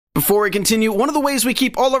Before we continue, one of the ways we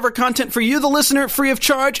keep all of our content for you, the listener, free of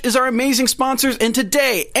charge is our amazing sponsors, and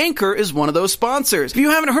today, Anchor is one of those sponsors. If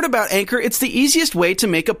you haven't heard about Anchor, it's the easiest way to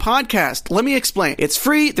make a podcast. Let me explain. It's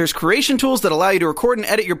free, there's creation tools that allow you to record and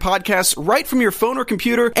edit your podcasts right from your phone or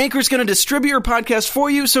computer. Anchor's going to distribute your podcast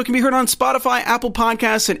for you so it can be heard on Spotify, Apple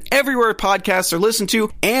Podcasts, and everywhere podcasts are listened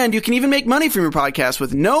to, and you can even make money from your podcast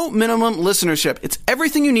with no minimum listenership. It's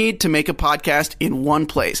everything you need to make a podcast in one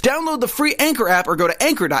place. Download the free Anchor app or go to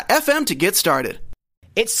anchor.fm to get started.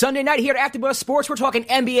 It's Sunday night here at AfterBuzz Sports. We're talking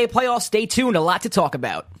NBA playoffs. Stay tuned. A lot to talk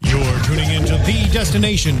about. You're tuning into the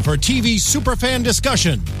destination for TV superfan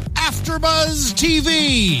discussion, AfterBuzz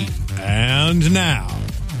TV. And now,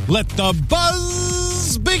 let the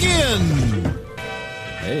buzz begin.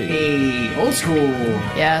 Hey, old school.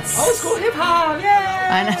 Yes. Old school hip-hop, yeah.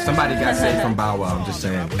 I know. Somebody got saved from Bow Wow, I'm just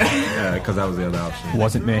saying. Because that was the other option.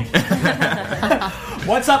 Wasn't me.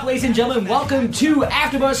 What's up, ladies and gentlemen? Welcome to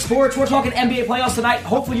AfterBuzz Sports. We're talking NBA playoffs tonight.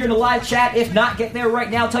 Hopefully you're in the live chat. If not, get there right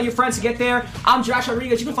now. Tell your friends to get there. I'm Josh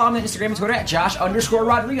Rodriguez. You can follow me on Instagram and Twitter at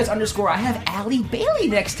Josh_Rodriguez_. I have Allie Bailey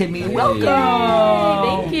next to me. Welcome.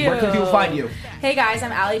 Thank you. Where can people find you? Hey guys,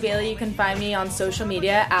 I'm Allie Bailey. You can find me on social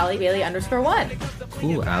media, AllieBailey_1.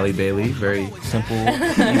 Cool, Allie Bailey. Very simple,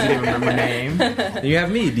 easy to remember name. Then you have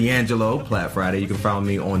me, D'Angelo, Plat Friday. You can follow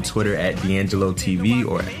me on Twitter at D'Angelo TV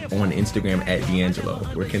or on Instagram at D'Angelo.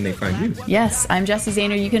 Where can they find you? Yes, I'm Jessie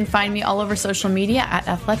Zahner. You can find me all over social media at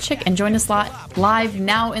Athletic and join us live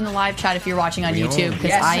now in the live chat if you're watching on YouTube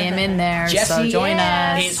because I am in there. Jessie, so join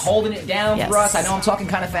us. Is holding it down for us. I know I'm talking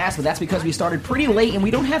kind of fast, but that's because we started pretty late and we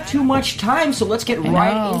don't have too much time. So let's get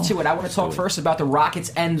right into it. I want to talk first about the Rockets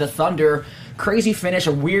and the Thunder. Crazy finish,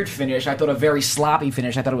 a weird finish. I thought a very sloppy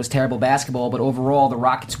finish. I thought it was terrible basketball, but overall the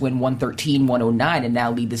Rockets win 113-109 and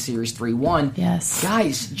now lead the series 3-1. Yes.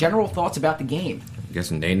 Guys, general thoughts about the game. I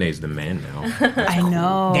guess Nene's the man now. I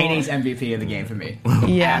know. Nene's MVP of the game for me.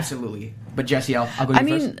 Yeah. Absolutely. But Jessie, I'll go to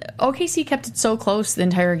you first. OKC kept it so close the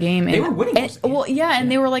entire game. They were winning most of the game. Well, yeah,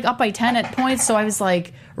 and they were like up by 10 at points, so I was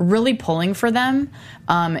like really pulling for them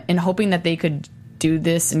and hoping that they could do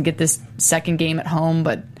this and get this second game at home,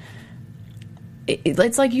 but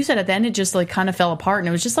it's like you said, at the end it just like kind of fell apart and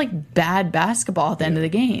it was just like bad basketball at the end of the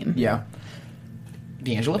game. Yeah.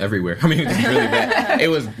 D'Angelo? Everywhere. I mean, it was really bad. It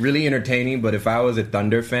was really entertaining, but if I was a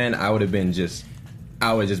Thunder fan, I would have just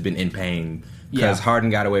been in pain. Because Harden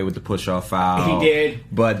got away with the push-off foul. He did.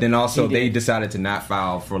 But then also they decided to not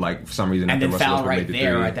foul for some reason. And then foul right made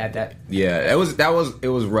there. three. Right, that. Yeah, it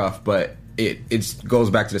was rough, but it goes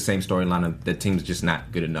back to the same storyline of the team's just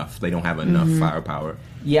not good enough. They don't have enough firepower.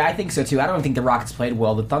 Yeah, I think so too. I don't think the Rockets played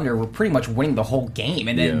well. The Thunder were pretty much winning the whole game,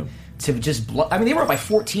 and then to just they were up by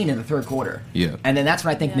 14 in the third quarter. Yeah, and then that's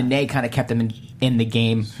when I think Nene kind of kept them in the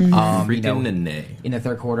game. Freaking Nene in the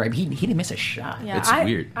third quarter. I mean, he didn't miss a shot. Yeah, it's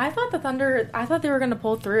weird. I thought the Thunder. I thought they were going to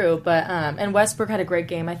pull through, but and Westbrook had a great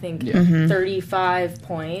game. I think 35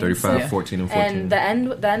 points, 35, 14, and 14. And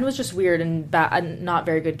the end was just weird and not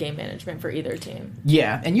very good game management for either team.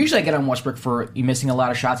 Yeah, and usually I get on Westbrook for missing a lot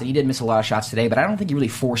of shots, and he did miss a lot of shots today. But I don't think he really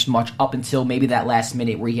forced much up until maybe that last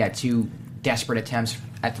minute where he had two desperate attempts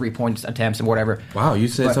at 3-point attempts and whatever. Wow, you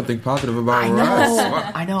said something positive about Russ.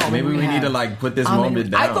 Wow. I know. Maybe we need to put this moment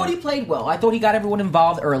down. I thought he played well. I thought he got everyone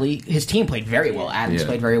involved early. His team played very well. Adams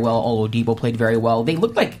played very well. Oladipo played very well. They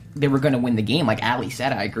looked like they were going to win the game. Like Allie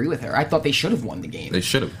said, I agree with her. I thought they should have won the game. They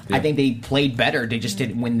should have. Yeah. I think they played better. They just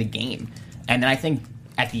didn't win the game. And then I think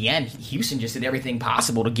at the end, Houston just did everything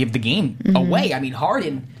possible to give the game away. I mean,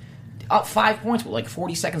 Harden up 5 points with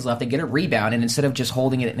 40 seconds left. They get a rebound, and instead of just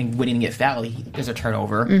holding it and winning it foul, there's a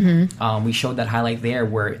turnover. We showed that highlight there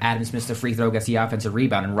where Adams missed a free throw, gets the offensive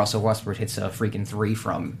rebound, and Russell Westbrook hits a freaking three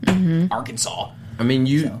from Arkansas. I mean,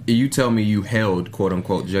 you tell me you held quote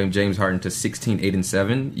unquote James Harden to 16, 8, and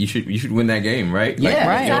 7. You should win that game, right? Yeah,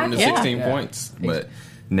 right. You held him to 16 points, but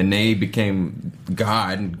Nene became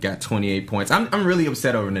God and got 28 points. I'm really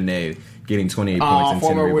upset over Nene getting 28 points and 10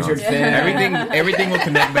 former rebounds. Wizard fan. Everything will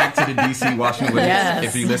connect back to the DC Washington Wizards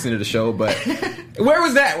if you listen to the show. But where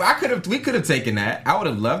was that? We could have taken that. I would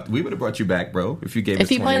have loved. We would have brought you back, bro. If you gave us if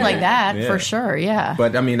he played like that, yeah. for sure, yeah.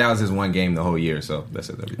 But I mean, that was his one game the whole year, so that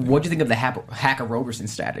says everything. What do you think of the Hacker Roberson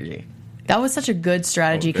strategy? That was such a good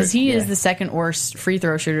strategy because he is the second worst free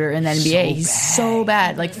throw shooter in the NBA. He's so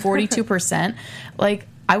bad, 42%.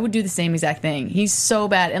 I would do the same exact thing. He's so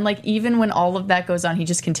bad. And even when all of that goes on, he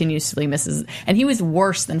just continuously misses. And he was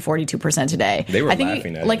worse than 42% today. They were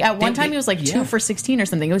laughing at him. At one time he was 2 for 16 or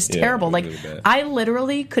something. It was terrible. It was really bad. I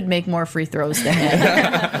literally could make more free throws than him.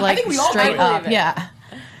 I think we all straight could. up. Yeah.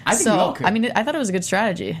 I think we all could. I thought it was a good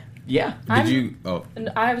strategy. Yeah. Did you? Oh,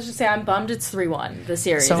 I was just saying, I'm bummed it's 3-1, the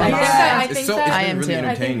series. So I think am I. that, it's been really I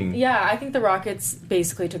entertaining. think, I think the Rockets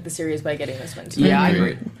basically took the series by getting this one too. Yeah, I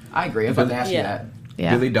agree. I was about to ask you Yeah. that.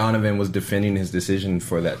 Yeah. Billy Donovan was defending his decision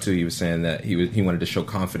for that too. He was saying that he wanted to show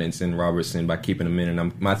confidence in Robertson by keeping him in.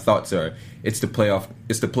 And my thoughts are, it's the playoffs.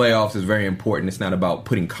 It's very important. It's not about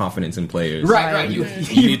putting confidence in players. Right. You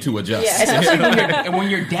need to adjust. Especially when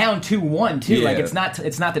you're down 2-1 too. Yeah. Like it's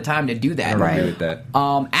not the time to do that. I don't agree Right. with that.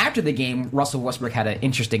 After the game, Russell Westbrook had an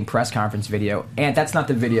interesting press conference video, and that's not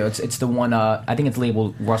the video. It's the one. I think it's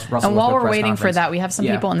labeled Russell. And while Westbrook we're press waiting for conference. that, we have some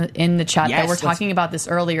Yeah. people in the chat that Yes, were let's- talking about this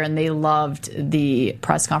earlier, and they loved the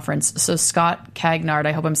press conference. So Scott Cagnard,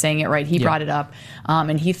 I hope I'm saying it right, he brought it up,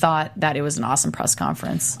 and he thought that it was an awesome press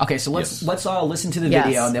conference. Okay, so let's listen to the Yes.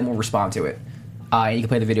 video and then we'll respond to it. And you can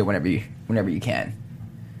play the video whenever you can.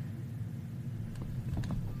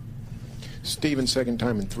 Steven, second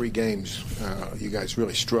time in 3 games, you guys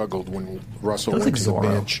really struggled when Russell Looks went like to the Zorro.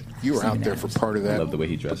 bench. You were out there for part of that. I love the way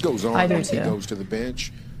he dressed. What goes on I do once he too. goes to the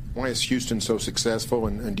bench? Why is Houston so successful?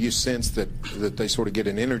 And do you sense that they sort of get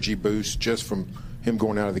an energy boost just from him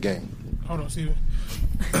going out of the game? Hold on, Steven.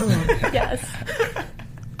 Yes.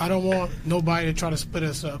 I don't want nobody to try to split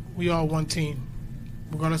us up. We all one team.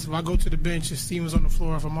 Regardless if I go to the bench, if Steven's on the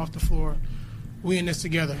floor, if I'm off the floor, we in this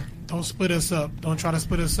together. Don't split us up. Don't try to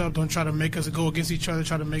split us up. Don't try to make us go against each other.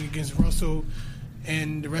 Try to make it against Russell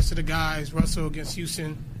and the rest of the guys. Russell against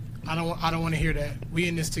Houston. I don't want to hear that. We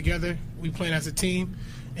in this together. We playing as a team,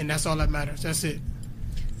 and that's all that matters. That's it.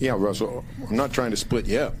 Yeah, Russell, I'm not trying to split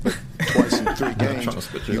you up, but twice in 3 trying to games,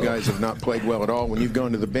 split you you up. guys have not played well at all when you've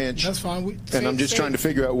gone to the bench. That's fine. And I'm just trying to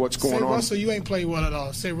figure out what's going say on. Russell, you ain't played well at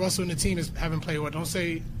all. Say Russell and the team haven't played well. Don't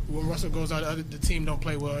say when Russell goes out, the team don't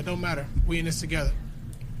play well. It don't matter. We in this together.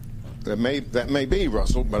 That may be,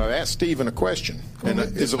 Russell, but I asked Steven a question. And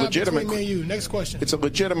it's a legitimate Between me and you. Next question. It's a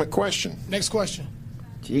legitimate question. Next question.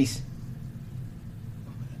 Jeez.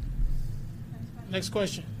 Next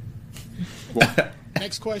question.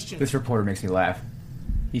 Next question. This reporter makes me laugh.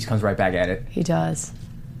 He just comes right back at it. He does.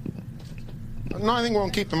 No, I think we'll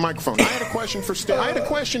keep the microphone. I had a question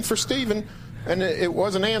for Steven, and it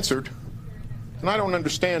wasn't answered. And I don't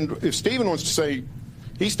understand if Steven wants to say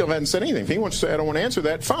he still hasn't said anything. If he wants to say I don't want to answer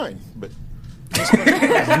that, fine. But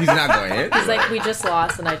He's not going in. He's like, we just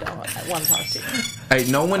lost, and I want to talk to you. Hey,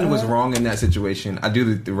 no one was wrong in that situation. I do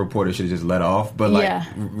think the reporter should have just let off. But, Yeah.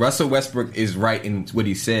 Russell Westbrook is right in what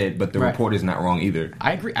he said, but the Right. reporter's not wrong either.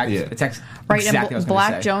 I agree. Yeah. It's Right, exactly and what I was gonna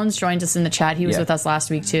Black say. Jones joined us in the chat. He was Yeah. with us last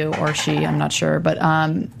week too, or she, I'm not sure. But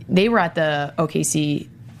they were at the OKC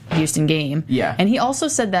Houston game. Yeah. And he also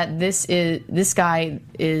said that this guy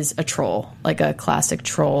is a troll, like a classic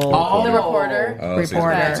troll Oh. The reporter. So he's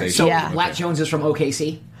reporter. gonna So Yeah. Black Jones is from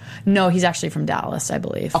OKC? No, he's actually from Dallas, I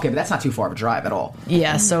believe. Okay, but that's not too far of a drive at all.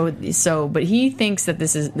 Yeah, but he thinks that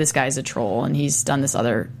this guy's a troll, and he's done this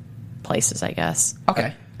other places, I guess.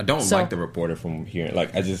 Okay. I don't So- like the reporter from here.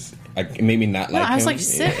 Like, it made me not like him. I was like,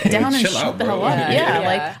 sit down and Chill shut out, the bro. hell up. Yeah, Yeah.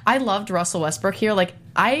 like I loved Russell Westbrook here. Like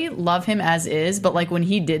I love him as is, but like when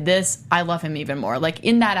he did this, I love him even more. Like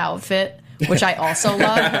in that outfit, which I also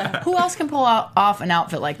love. Who else can pull off an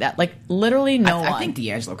outfit like that? Like literally no one. I think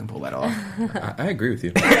D'Angelo can pull that off. I agree with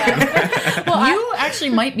you. you actually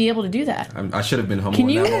might be able to do that. I should have been humble. Can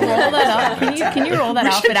you on roll that one. that up? Can you roll that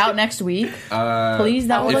outfit out next week? Please,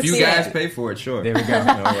 that would If you see guys it. pay for it, sure. There we go. All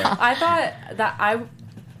right. I thought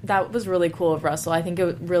that was really cool of Russell. I think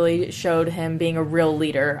it really showed him being a real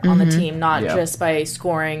leader on the team, not Yeah. just by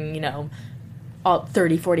scoring,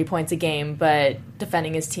 30, 40 points a game, but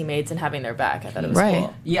defending his teammates and having their back. I thought it was Right.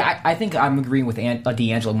 cool. Yeah, I think I'm agreeing with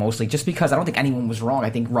D'Angelo mostly, just because I don't think anyone was wrong. I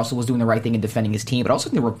think Russell was doing the right thing in defending his team, but also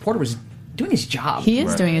the reporter was doing his job. He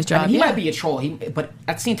is doing his I job. mean, he yeah. might be a troll, but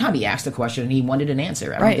at the same time, he asked the question and he wanted an answer.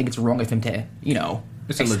 I don't Right. think it's wrong of him to,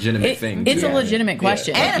 It's a legitimate thing. It's too. a legitimate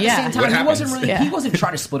question. And at the yeah. same What time, he wasn't happens? really Yeah. he wasn't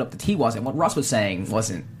trying to split up he wasn't. What Russ was saying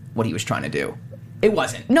wasn't what he was trying to do. It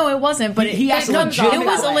wasn't. No, it wasn't. But He asked a it legitimate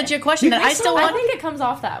was a way. legit question You that think I still so? I want. think it comes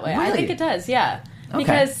off that way. I Really? think it does, yeah. Okay.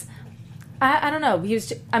 Because, I don't know.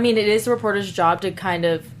 It is the reporter's job to kind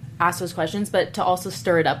of ask those questions, but to also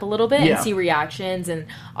stir it up a little bit Yeah. and see reactions. And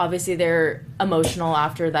obviously they're emotional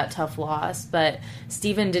after that tough loss. But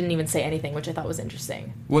Steven didn't even say anything, which I thought was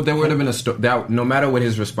interesting. Well, there would have been no matter what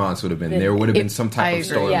his response would have been, there would have been some I type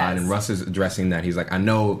of agree, storyline, yes. and Russ is addressing that. He's like, I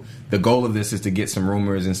know the goal of this is to get some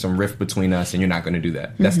rumors and some rift between us, and you're not going to do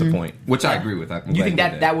that. That's the point, which I agree with. I'm You glad think he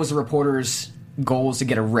did that was the reporter's goal, is to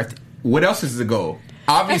get a rift? What else is the goal?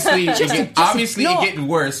 Obviously, it's getting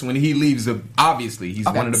worse when he leaves. Obviously, he's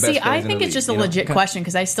one of the best. See, players I in think the it's league, just a legit question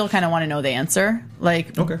because I still kind of want to know the answer.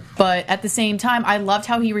 But at the same time, I loved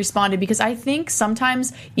how he responded because I think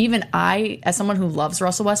sometimes even I, as someone who loves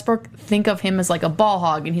Russell Westbrook, think of him as like a ball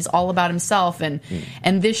hog and he's all about himself. And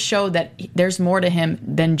this showed that there's more to him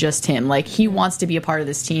than just him. Like, he wants to be a part of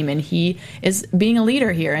this team and he is being a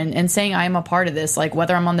leader here and saying, I am a part of this. Like,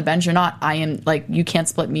 whether I'm on the bench or not, I am, like, you can't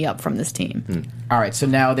split me up from this team. All right, so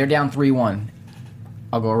now they're down 3-1.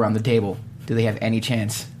 I'll go around the table. Do they have any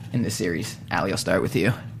chance in this series? Allie, I'll start with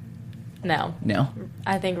you. No.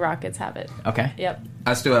 I think Rockets have it. Okay. Yep.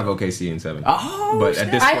 I still have OKC in 7. Oh, but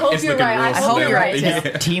at this I point, hope it's you're looking right. real I hope slim. you're right, too.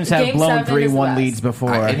 Yeah. Teams have Game blown 7 is 3-1 less. leads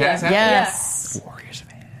before. It has happened. Yes. Warriors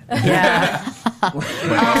fan. Yeah.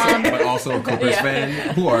 But also a Clippers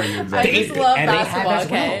fan. Who are you I exactly? just love And they have basketball,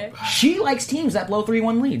 as well. okay? She likes teams that blow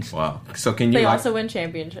 3-1 leads. Wow. So can you They like, also win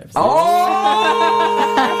championships.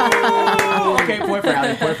 Oh! Okay, point for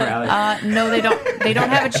Allie. No, they don't. They don't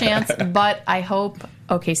have a chance. But I hope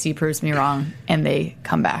OKC proves me wrong and they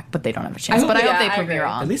come back. But they don't have a chance. But I hope they prove me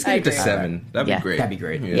wrong. At least I get to agree. 7. That'd Yeah. be great. That'd be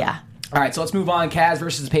great. Yeah. All right, so let's move on. Cavs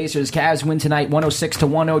versus Pacers. Cavs win tonight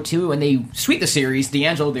 106-102, and they sweep the series.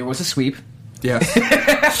 D'Angelo, there was a sweep. Yes.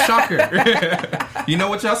 Shocker. You know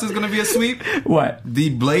what else is going to be a sweep? What? The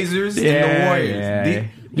Blazers and the Warriors.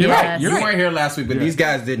 You're Yes. right. You weren't here last week, but these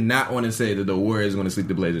guys did not want to say that the Warriors are going to sweep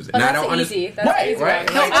the Blazers. Oh, And I that's don't easy. understand. That's easy.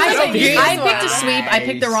 Right. No, I picked a Nice. sweep. I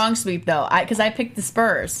picked the wrong sweep though, because I picked the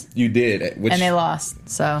Spurs You did. Which, and they lost.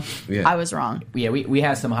 So Yeah. I was wrong. Yeah, we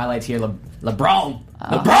have some highlights here. LeBron.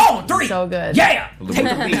 LeBron, 3. So good. Yeah. Take the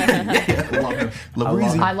lead. Yeah. Love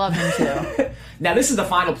him. I love him too. Now, this is the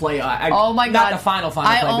final play. Oh my god! Not the final play.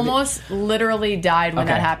 I but almost literally died when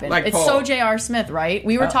Okay. that happened. Like It's Paul. so J.R. Smith, right?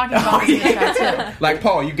 We were talking about this in the chat too. Like,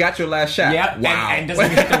 Paul, you got your last shot. Yeah, Wow. and doesn't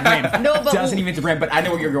even hit the rim. No, but- doesn't even hit the rim, but I know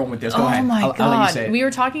where you're going with this. Go Oh ahead. my I'll let you god! say it. We were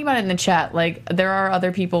talking about it in the chat. Like, there are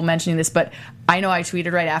other people mentioning this, but I know I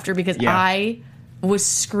tweeted right after because Yeah. I was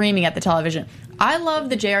screaming at the television. I love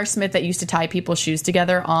the J.R. Smith that used to tie people's shoes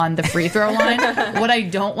together on the free throw line. What I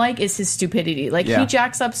don't like is his stupidity. Like, Yeah. he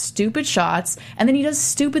jacks up stupid shots, and then he does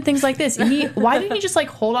stupid things like this. Why didn't he just, like,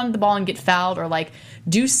 hold on to the ball and get fouled or, like,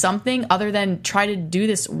 do something other than try to do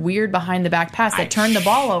this weird behind-the-back pass that turned the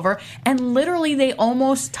ball over? And literally, they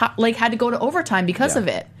almost, had to go to overtime because Yeah. of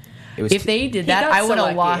it. It was If they did that, got I so would have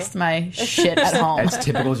lucky. lost my shit at home. That's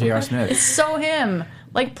typical J.R. Smith. So him.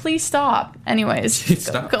 Like, please stop. Anyways,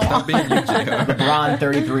 Stop, go stop on. being you, JR. LeBron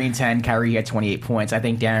 33 and 10. Kyrie had 28 points. I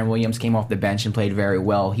think Darren Williams came off the bench and played very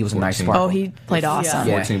well. He was a nice 14. spark. Oh, he played awesome.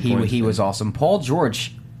 yeah, 14 he points, was awesome. Paul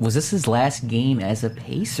George, was this his last game as a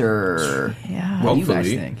Pacer? Yeah. What do you guys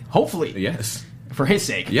Hopefully. think? Hopefully. Yes. For his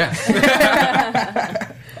sake. Yes.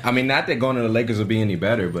 I mean, not that going to the Lakers will be any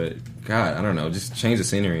better, but God, I don't know. Just change the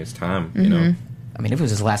scenery. It's time, you know. I mean, if it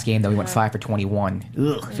was his last game, though, he went 5 for 21.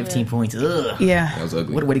 Ugh, 15 points. Ugh. Yeah. That was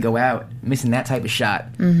ugly. What a way to go out, missing that type of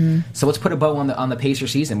shot. Mm-hmm. So let's put a bow on the Pacer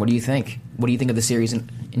season. What do you think? What do you think of the series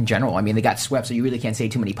in general? I mean, they got swept, so you really can't say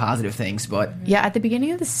too many positive things. But Yeah, at the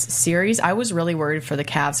beginning of this series, I was really worried for the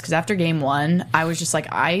Cavs because after game one, I was just like,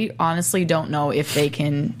 I honestly don't know if they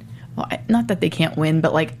can. Well, not that they can't win,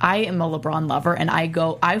 but like, I am a LeBron lover, and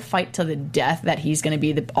I fight to the death that he's going to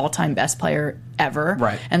be the all-time best player ever.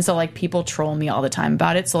 Right. And so like, people troll me all the time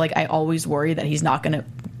about it. So like, I always worry that he's not going to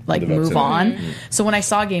like Live up to move that. on. So when I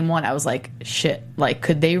saw game one, I was like, shit, like,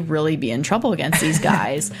 could they really be in trouble against these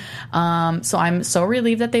guys? So I'm so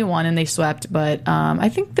relieved that they won and they swept. But I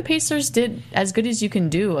think the Pacers did as good as you can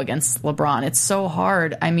do against LeBron. It's so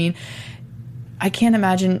hard. I mean, I can't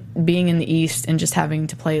imagine being in the East and just having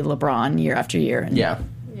to play LeBron year after year. And yeah.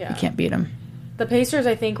 Yeah. you can't beat him. The Pacers,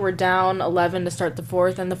 I think, were down 11 to start the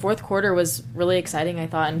fourth, and the fourth quarter was really exciting, I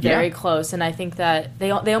thought, and very Yeah. close. And I think that they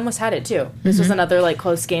almost had it too. This was another like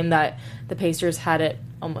close game that the Pacers had it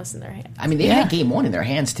almost in their hands. I mean, they Yeah. had game one in their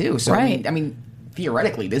hands, too. So, Right. I mean,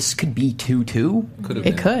 theoretically, this could be 2-2. Could have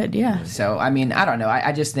It been. could, yeah. So, I mean, I don't know.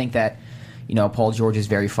 I just think that, you know, Paul George is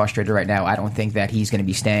very frustrated right now. I don't think that he's going to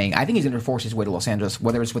be staying. I think he's going to force his way to Los Angeles,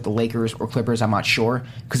 whether it's with the Lakers or Clippers, I'm not sure.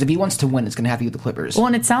 Because if he wants to win, it's going to have to be with the Clippers. Well,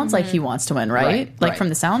 and it sounds like he wants to win, right? Like, from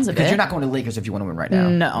the sounds of Because it. you're not going to the Lakers if you want to win right now.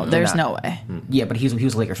 No, You're there's not. no way. Yeah, but he was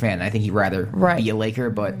a Laker fan. And I think he'd rather Right. be a Laker,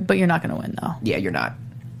 but But you're not going to win, though. yeah, you're not.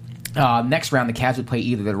 Next round, the Cavs would play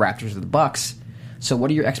either the Raptors or the Bucks. So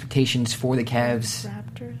what are your expectations for the Cavs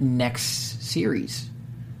Raptors? next series?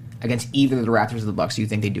 Against either the Raptors or the Bucks, do you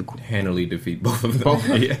think they do? Handily defeat both of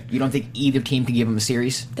them. Yeah. You don't think either team can give them a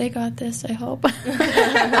series? They got this, I hope.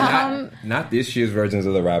 Not this year's versions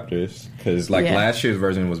of the Raptors, because like Yeah. last year's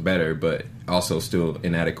version was better, but also still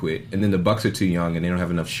inadequate. And then the Bucks are too young and they don't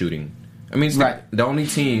have enough shooting. I mean, it's the only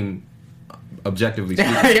team, objectively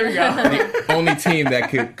speaking, Here we go. the only team that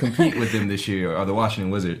could compete with them this year are the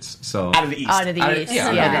Washington Wizards. So Out of the East. Out of the East, yeah,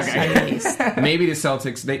 out of the East. maybe the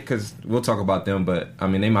Celtics, because we'll talk about them, but I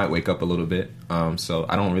mean, they might wake up a little bit. So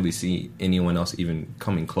I don't really see anyone else even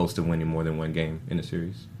coming close to winning more than one game in the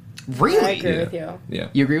series. Really? I agree with you. Yeah.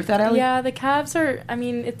 You agree with that, Allie? Yeah, the Cavs are. I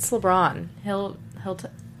mean, it's LeBron. He'll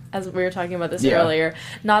as we were talking about this Yeah. earlier.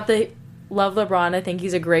 Not that love LeBron. I think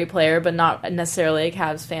he's a great player, but not necessarily a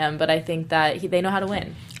Cavs fan. But I think that they know how to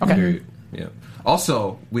win. Okay. Period. Yeah.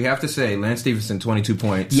 Also, we have to say, Lance Stevenson, 22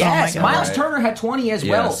 points. Yes, Oh my God. Miles Turner had 20 as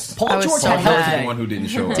well. Yes. Paul I was George so had He was mad. the today. one who didn't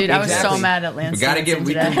show up. Dude, I was so Exactly. mad at Lance. We gotta give Stevenson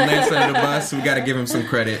we threw today. Lance under the bus. We gotta give him some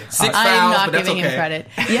credit. 6 I am fouls, not but that's giving okay. him credit.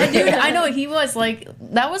 Yeah, dude, I know he was like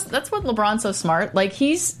that's what LeBron's so smart. Like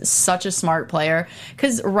he's such a smart player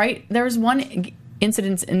because there was one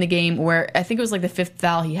incident in the game where I think it was like the 5th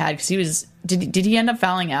foul he had because he was did he end up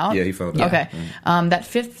fouling out? Yeah, he fouled out. Okay, that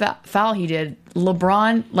 5th foul he did.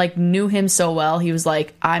 LeBron like knew him so well. He was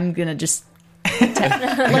like, I'm gonna just.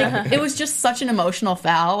 Like it was just such an emotional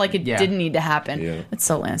foul. Like it didn't need to happen. Yeah. It's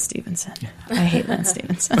so Lance Stevenson. I hate Lance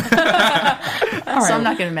Stevenson. So I'm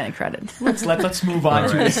not giving him any credit. Let's move on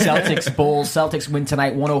to the Celtics Bulls. Celtics win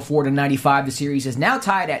tonight 104-95. The series is now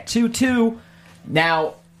tied at 2-2.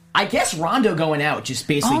 Now, I guess Rondo going out just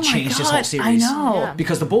basically Oh my changed this God, whole series. I know. Yeah.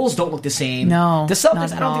 Because the Bulls don't look the same. No, The Celtics,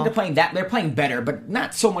 not at I don't think all. they're playing that. They're playing better, but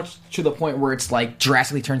not so much to the point where it's like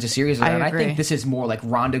drastically turns the series around. I agree. think this is more like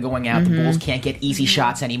Rondo going out. The Bulls can't get easy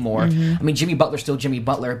shots anymore. I mean, Jimmy Butler's still Jimmy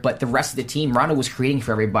Butler, but the rest of the team, Rondo was creating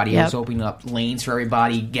for everybody. He Yep. was opening up lanes for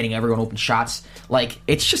everybody, getting everyone open shots. Like,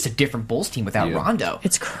 it's just a different Bulls team without Yeah. Rondo.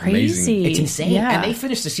 It's crazy. It's insane. Yeah. And they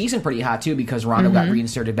finished the season pretty hot, too, because Rondo got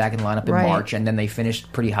reinserted back in the lineup in Right. March, and then they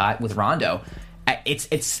finished pretty hot with Rondo.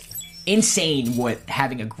 It's insane what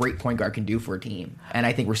having a great point guard can do for a team. And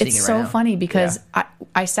I think we're seeing It's it right so now. funny because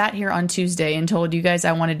I sat here on Tuesday and told you guys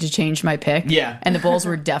I wanted to change my pick. Yeah. And the Bulls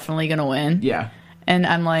were definitely going to win. Yeah. And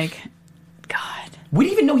I'm like, God. We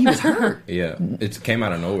didn't even know he was hurt. Yeah, it came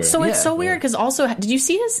out of nowhere. So it's Yeah. so weird because also, did you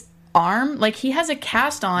see his arm? Like he has a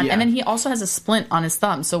cast on Yeah. and then he also has a splint on his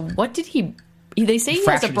thumb. So what did he they say he has a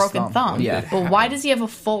fractured his broken thumb. thumb. Yeah. But why does he have a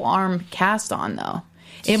full arm cast on though?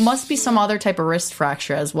 It must be some other type of wrist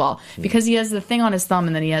fracture as well because he has the thing on his thumb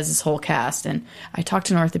and then he has his whole cast. And I talked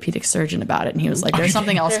to an orthopedic surgeon about it and he was like, there's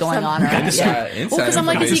something else going on. Right? Inside Well, because I'm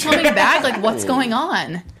like, is he information. coming back? Like, what's going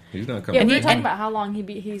on? He's not Yeah, coming. we were he- talking and- about how long he's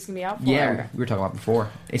going to be out for. Yeah, we were talking about before.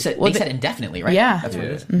 They said indefinitely, right? Yeah. That's what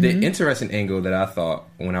it is. The interesting angle that I thought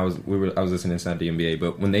when I was listening inside the NBA,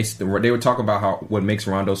 but when they were talking about how what makes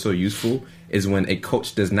Rondo so useful is when a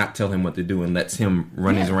coach does not tell him what to do and lets him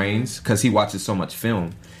run his reins because he watches so much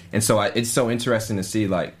film, and so it's so interesting to see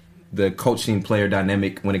like the coaching player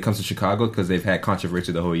dynamic when it comes to Chicago because they've had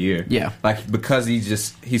controversy the whole year. Yeah. like because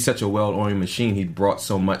he's such a well-oiled machine, he brought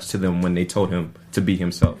so much to them when they told him to be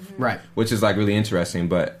himself. Right. Which is like really interesting,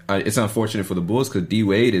 but it's unfortunate for the Bulls because D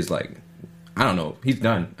Wade is like, I don't know, he's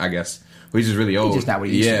done, I guess. He's just really old. just not what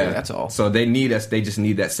he used to do, that's all. So they need us. They just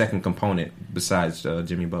need that second component besides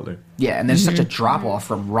Jimmy Butler. Yeah, and there's such a drop off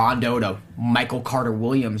from Rondo to Michael Carter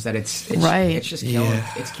Williams that it's Right. It's just killing.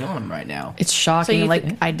 It's killing him right now. It's shocking. you Like,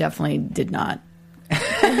 I definitely did not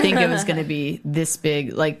think it was going to be this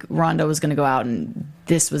big. Like, Rondo was going to go out and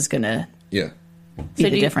this was going to Yeah. be So the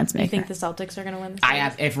do difference you maker. think the Celtics are going to win this I series?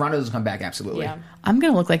 have if Rondo doesn't come back, absolutely. Yeah. I'm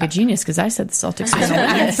going to look like a genius because I said the Celtics were going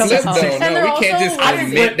to win this. Flip So- though. And they're No, we can't also- just I didn't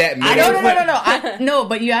admit flip. that. No.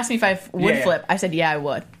 But you asked me if I would Yeah. flip. I said, yeah, I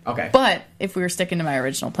would. Okay. But if we were sticking to my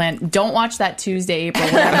original plan, don't watch that Tuesday, April,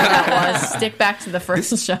 whatever that was. Stick back to the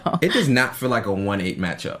first show. It does not feel like a 1-8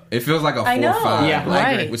 matchup. It feels like a 4-5. I know. Yeah. like,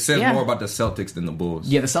 Right. which says Yeah. more about the Celtics than the Bulls.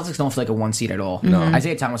 Yeah, the Celtics don't feel like a one seed at all. No.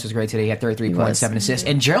 Isaiah Thomas was great today. He had 33 points, was. 7 assists.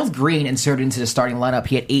 And Gerald Green inserted into the starting lineup.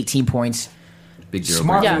 He had 18 points. Big Gerald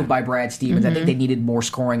Smart Green. Yeah. move by Brad Stevens. I think they needed more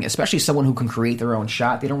scoring, especially someone who can create their own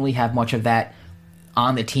shot. They don't really have much of that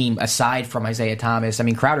on the team aside from Isaiah Thomas. I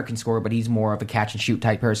mean, Crowder can score, but he's more of a catch and shoot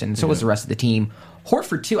type person. And so was the rest of the team.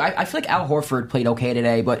 Horford, too. I feel like Al Horford played okay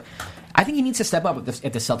today, but I think he needs to step up if the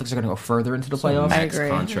Celtics are going to go further into the playoffs. Max agree.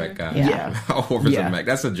 contract guy. Yeah. Al Horford's Yeah. a Max.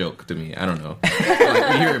 That's a joke to me. I don't know.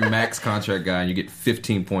 Like, you're a Max contract guy and you get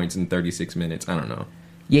 15 points in 36 minutes. I don't know.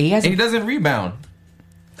 Yeah, he has. And he doesn't rebound.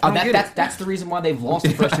 That's the reason why they've lost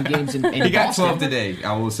the first two games in He got Boston. 12 today.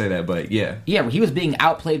 I will say that, but yeah. Yeah, he was being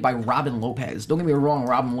outplayed by Robin Lopez. Don't get me wrong,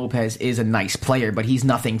 Robin Lopez is a nice player, but he's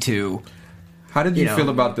nothing to How did you feel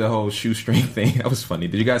about the whole shoestring thing? That was funny.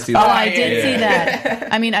 Did you guys see that? Oh, I did see that.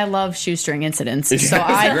 I mean, I love shoestring incidents, so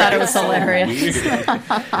I thought it was hilarious.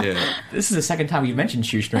 Yeah. This is the second time you've mentioned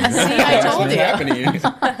shoestring. See, I told What's you. happening?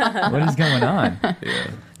 What is going on? Yeah.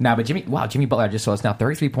 Nah, but Jimmy Butler just saw us now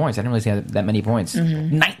 33 points. I didn't really see that many points.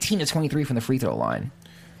 19 to 23 from the free throw line.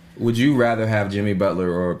 Would you rather have Jimmy Butler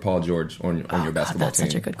or Paul George on your God, basketball that's team?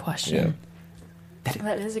 such a good question.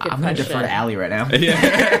 That is a good I'm going to question. defer to Allie right now.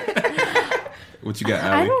 What you got,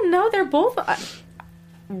 I Allie? don't know. They're both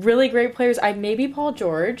really great players. Maybe Paul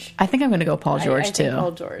George. I think I'm going to go Paul George, I too. think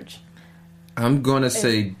Paul George. I'm going to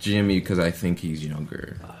say Jimmy because I think he's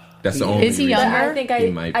younger. That's the only Is he reason. younger? I think He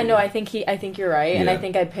might I be. know. I think you're right, and Yeah. I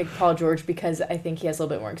think I picked Paul George because I think he has a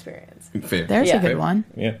little bit more experience. Fair. There's Yeah. a good one.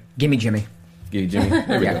 Yeah. Give me Jimmy. Yeah, Jimmy.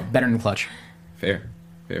 There we Yeah, go. better than Clutch. Fair.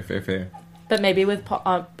 But maybe with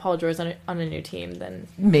Paul George on a new team, then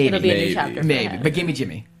Maybe. it'll be a Maybe. new chapter. for Maybe. him. But give me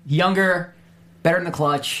Jimmy. Younger, better in the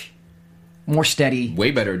clutch, more steady.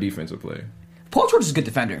 Way better defensive player. Paul George is a good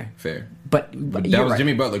defender. Fair. But But that you're was right.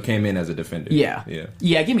 Jimmy Butler came in as a defender. Yeah.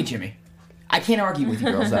 Yeah. Give me Jimmy. I can't argue with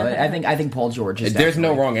you girls, though. I think Paul George is There's no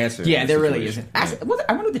definitely- wrong answer. Yeah, in there this really situation. isn't.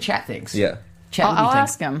 I wonder what the chat thinks. Yeah. Chat, what do you I'll think?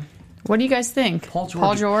 ask him. What do you guys think? Paul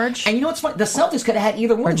George. And you know what's funny? The Celtics could have had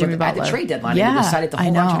either one Or Jimmy at the Butler. trade deadline. Yeah, and they decided to I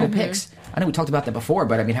hold on to know. the picks. I know we talked about that before,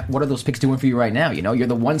 but I mean, what are those picks doing for you right now? You know, you're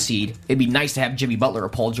the 1 seed. It'd be nice to have Jimmy Butler or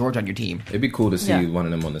Paul George on your team. It'd be cool to see Yeah. one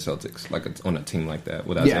of them on the Celtics, like on a team like that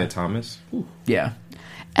with Yeah. Isaiah Thomas. Yeah.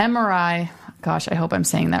 MRI, gosh, I hope I'm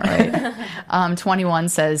saying that right. 21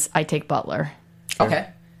 says, I take Butler. Okay.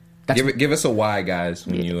 Give us a why, guys.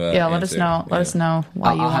 When you Yeah, let us answer. know. Let us know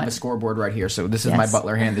why you I'll have want a scoreboard right here. So this is my Yes.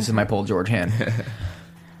 Butler hand. This is my Paul George hand.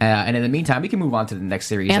 And in the meantime, we can move on to the next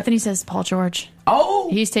series. Anthony says Paul George. Oh,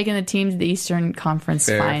 He's taking the team to the Eastern Conference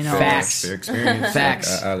Final. Facts. Fair experience.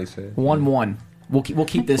 Facts. Like Ali said. 1-1. We'll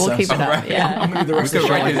keep this. We'll keep it up. Yeah. I'm gonna do the rest We of the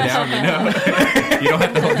could show write like this this. down, you know. You don't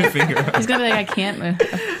have to hold your finger up. He's going to be like, I can't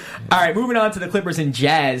move. All right, moving on to the Clippers and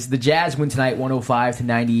Jazz. The Jazz win tonight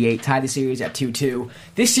 105-98, tie the series at 2-2.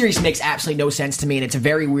 This series makes absolutely no sense to me, and it's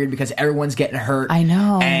very weird because everyone's getting hurt. I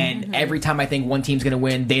know. And every time I think one team's going to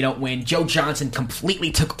win, they don't win. Joe Johnson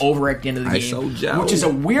completely took over at the end of the I game, so Joe. which is a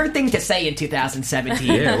weird thing to say in 2017.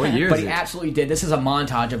 Yeah, what year But is he it? absolutely did. This is a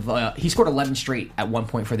montage of he scored 11 straight at one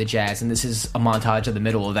point for the Jazz, and this is a montage of the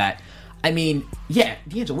middle of that. I mean, yeah,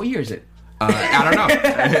 D'Angelo, what year is it? I don't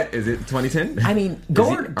know. Is it 2010? I mean,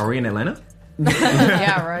 Gordon. Are we in Atlanta?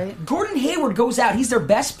 Yeah, right. Gordon Hayward goes out. He's their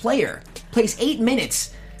best player. Plays 8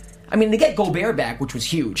 minutes. I mean, they get Gobert back, which was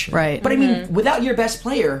huge. Right. But I mean, without your best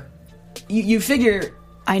player, you figure.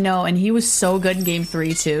 I know, and he was so good in Game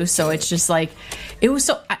 3 too. So it's just like, it was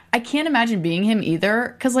so. I can't imagine being him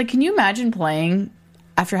either. Because like, can you imagine playing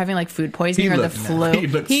after having like food poisoning or the flu? He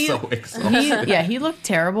looked so exhausted. He looked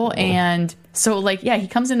terrible, and so like, yeah, he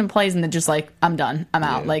comes in and plays, and then just like, I'm done, I'm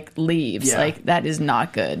out, like leaves. Yeah. Like that is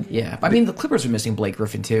not good. Yeah. I mean, the Clippers are missing Blake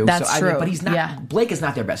Griffin too. That's I mean, true. but he's not. Yeah. Blake is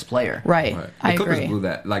not their best player. Right. Right. I The Clippers agree. blew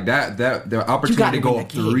that. Like that their You opportunity got to to go win up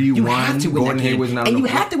that game. You have 3-1. to win Gordon that game. Hayward's not and on you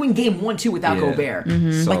the have to win Game 1 too without Yeah. Gobert.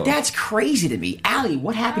 Mm-hmm. So- Like that's crazy to me. Allie,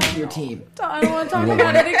 what happened to your team? I don't want to talk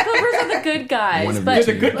about it. The Clippers are the good guys, One of but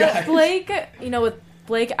the good with Blake, with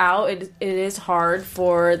Blake out, it is hard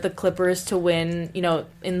for the Clippers to win,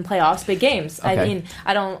 in playoffs, big games. Okay. I mean,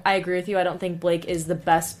 I agree with you. I don't think Blake is the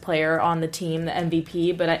best player on the team, the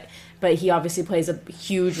MVP, but he obviously plays a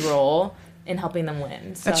huge role in helping them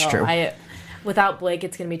win. So That's true. Without Blake,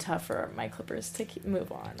 it's going to be tough for my Clippers to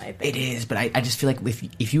move on, I think. It is, but I just feel like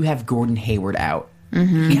if you have Gordon Hayward out, he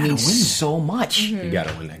means so much. You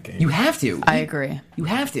gotta win that game. You have to. I agree. You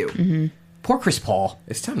have to. Poor Chris Paul.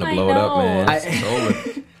 It's time to I blow it up, know. man. It's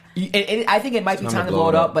over. I think it might be time to blow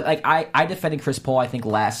it up, but like I defended Chris Paul, I think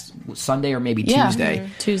last Sunday or maybe Yeah. Tuesday.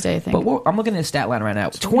 Tuesday, I think. But I'm looking at his stat line right now.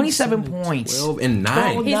 27 points. 12 and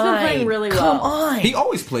 9. He's been playing really well. Come on. He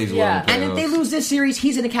always plays well. Yeah. in the And if they playoffs. lose this series,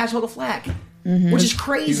 he's going to catch all the flack, which is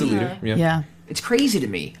crazy. He's a leader. Yeah. yeah. It's crazy to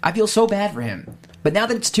me. I feel so bad for him. But now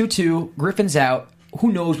that it's 2-2, Griffin's out.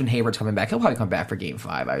 Who knows when Hayward's coming back? He'll probably come back for Game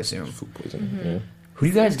 5, I assume. Food poisoning. Yeah. Who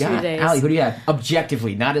do you guys 2 got? days. Allie, who do you have?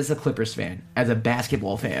 Objectively, not as a Clippers fan, as a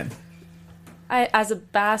basketball fan. As a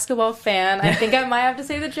basketball fan, I think I might have to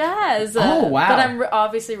say the Jazz. Oh, wow. But I'm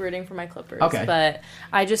obviously rooting for my Clippers. Okay. But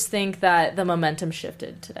I just think that the momentum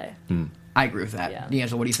shifted today. I agree with that. Yeah.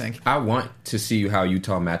 D'Angelo, what do you think? I want to see how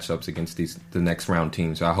Utah matchups against the next round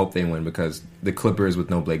team. So I hope they win because the Clippers with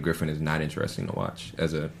no Blake Griffin is not interesting to watch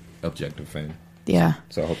as a objective fan. Yeah.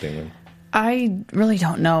 So I hope they win. I really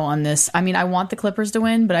don't know on this. I mean, I want the Clippers to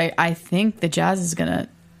win, but I think the Jazz is going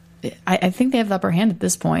to... I think they have the upper hand at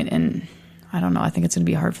this point, and I don't know. I think it's going to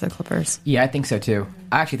be hard for the Clippers. Yeah, I think so too.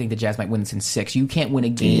 I actually think the Jazz might win this in 6. You can't win a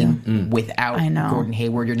game without I know. Gordon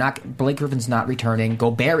Hayward. Blake Griffin's not returning.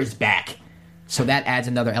 Gobert is back. So that adds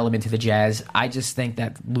another element to the Jazz. I just think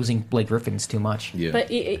that losing Blake Griffin's too much. Yeah. But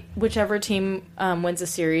whichever team wins a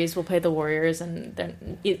series will play the Warriors, and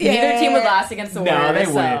neither team would last against the Warriors. they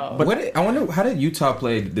so. wouldn't. But I wonder, how did Utah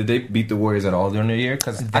play? Did they beat the Warriors at all during the year?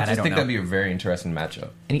 Because I That I just don't think know. that'd be a very interesting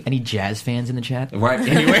matchup. Any Jazz fans in the chat? Right?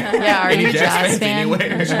 Anyway. Yeah, are you a Jazz fan?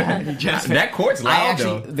 Anyway. That court's loud,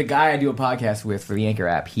 though. The guy I do a podcast with for the Anchor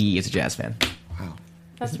app, he is a Jazz fan.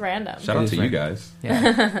 That's random. Shout out to you guys.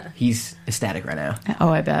 Yeah. He's ecstatic right now. Oh,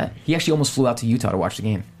 I bet. He actually almost flew out to Utah to watch the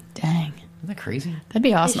game. Dang. Isn't that crazy? That'd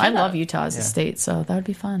be awesome. I should've. love Utah as a state, so that would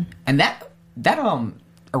be fun. And that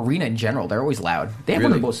arena in general, they're always loud. They have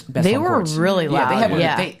one of the Really? best They home were courts. really Yeah, they, loud, have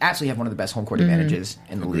yeah. they absolutely have one of the best home court advantages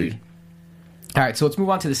in the league. Agreed. All right, so let's move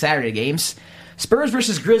on to the Saturday games. Spurs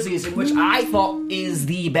versus Grizzlies, in which I thought is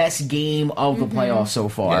the best game of the playoffs so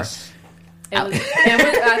far. Yes. It was,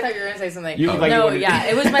 I thought you were going to say something. You look like you no, wanted to- yeah,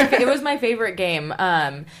 it was my favorite game.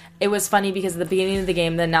 It was funny because at the beginning of the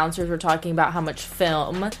game, the announcers were talking about how much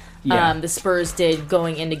film Yeah. the Spurs did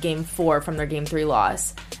going into Game 4 from their Game 3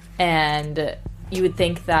 loss, and you would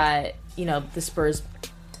think that the Spurs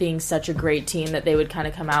being such a great team that they would kind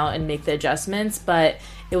of come out and make the adjustments, but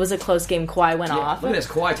it was a close game. Kawhi went off. Look at this,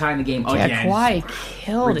 Kawhi tying the game Yeah, again. Kawhi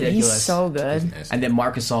killed it. He's Ridiculous. so good. And then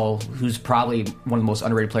Marc Gasol, who's probably one of the most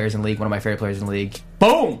underrated players in the league, one of my favorite players in the league.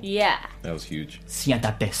 Boom! Yeah. That was huge.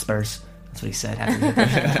 Siéntate, Spurs. That's what he said. after he hit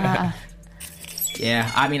that.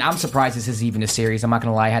 Yeah, I mean, I'm surprised this is even a series. I'm not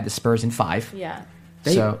going to lie. I had the Spurs in 5. Yeah.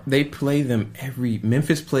 They play them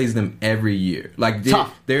Memphis plays them every year. Like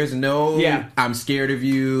Tough. there's no Yeah. I'm scared of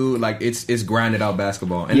you. Like it's grinded out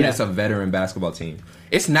basketball, and Yeah. it's a veteran basketball team.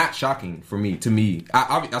 It's not shocking to me.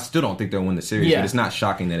 I still don't think they'll win the series, Yeah. but it's not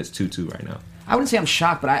shocking that it's 2-2 right now. I wouldn't say I'm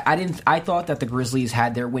shocked, but I thought that the Grizzlies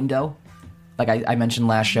had their window. Like I mentioned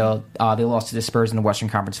last show, they lost to the Spurs in the Western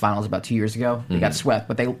Conference Finals about 2 years ago. They got swept,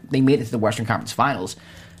 but they made it to the Western Conference Finals,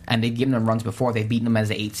 and they've given them runs before. They've beaten them as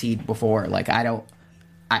the 8th seed before. Like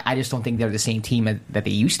I just don't think they're the same team that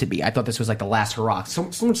they used to be. I thought this was like the last hurrah.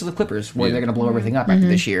 Similar to the Clippers, where Yeah. they're going to blow everything up after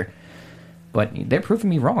this year. But they're proving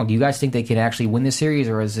me wrong. Do you guys think they can actually win this series,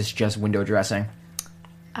 or is this just window dressing?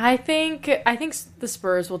 I think the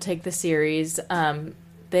Spurs will take the series.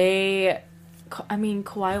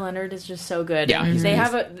 Kawhi Leonard is just so good. Yeah, he's the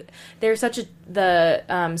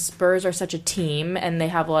Spurs are such a team, and they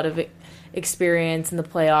have a lot of experience in the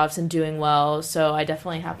playoffs and doing well. So I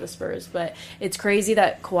definitely have the Spurs, but it's crazy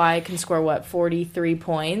that Kawhi can score 43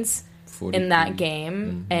 points in that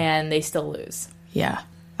game, and they still lose. Yeah.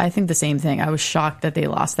 I think the same thing. I was shocked that they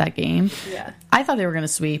lost that game. Yeah. I thought they were going to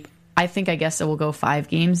sweep. I guess it will go 5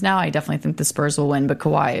 games now. I definitely think the Spurs will win, but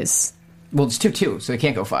Kawhi is... Well, it's 2-2, so they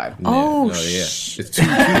can't go 5. Oh, yeah. It's 2-2.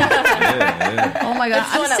 yeah. Oh my God.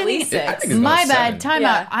 It's going at least 6. I think it's My about bad. 7. Time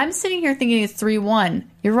Yeah. out. I'm sitting here thinking it's 3-1.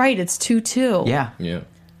 You're right. It's 2-2. Yeah. Yeah.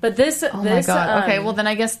 But this, Oh my God. Okay, well then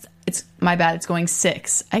I guess it's my bad. It's going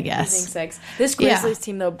 6, I guess. 6. This Grizzlies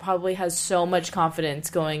team though probably has so much confidence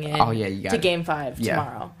going in. Oh, yeah, you got to it. Game 5 Yeah.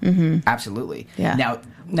 tomorrow. Absolutely. Yeah.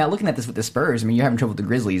 Now looking at this with the Spurs, I mean, you're having trouble with the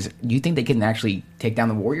Grizzlies. Do you think they can actually take down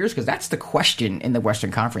the Warriors? Because that's the question in the Western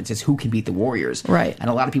Conference: is who can beat the Warriors? Right. And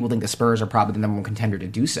a lot of people think the Spurs are probably the number one contender to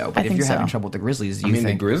do so. But I if think you're having so. trouble with the Grizzlies, do I you mean, the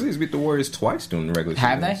think Grizzlies beat the Warriors twice during the regular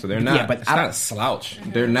Have season. they? So they're not. Yeah, but it's I not don't- a slouch.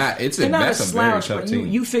 They're not. It's they're not that's a a very slouch? tough But team.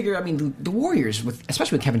 you figure, I mean, the Warriors,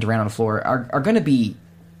 especially with Kevin Durant on the floor, are going to be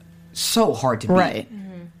so hard to beat. Right.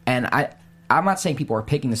 And I'm not saying people are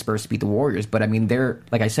picking the Spurs to beat the Warriors, but I mean, they're,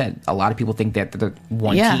 like I said, a lot of people think that they're the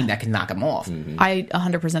one Yeah. team that can knock them off. I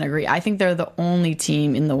 100% agree. I think they're the only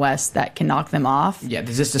team in the West that can knock them off. Yeah,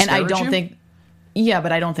 does this And I discourage don't you? think... Yeah,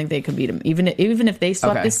 but I don't think they could beat them. Even if they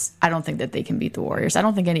swept Okay. this, I don't think that they can beat the Warriors. I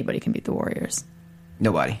don't think anybody can beat the Warriors.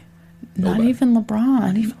 Nobody. Not even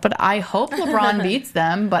LeBron. But I hope LeBron beats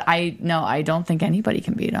them, but I don't think anybody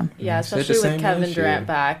can beat them. Yeah, said the especially same with Kevin last year. Durant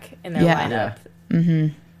back in their Yeah. lineup. Mm-hmm.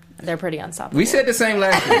 They're pretty unstoppable. We said the same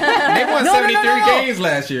last year. They won No, no, 73 no. games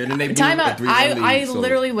last year, and then they blew Time a out. 3-1 I lead, so-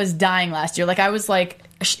 literally was dying last year. Like, I was like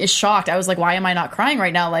shocked. I was like, why am I not crying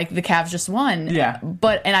right now? Like, the Cavs just won. Yeah.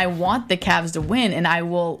 And I want the Cavs to win, and I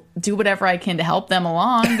will do whatever I can to help them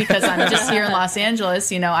along because I'm just here in Los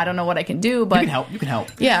Angeles. I don't know what I can do, but You can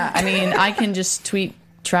help. yeah, I mean, I can just tweet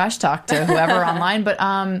trash talk to whoever online, but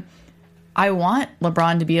I want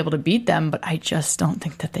LeBron to be able to beat them, but I just don't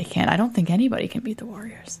think that they can. I don't think anybody can beat the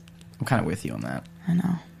Warriors. I'm kind of with you on that. I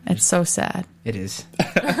know. It's so sad. It is.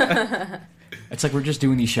 It's like we're just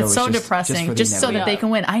doing these shows. It's so just depressing, for the just so that inevitable. they can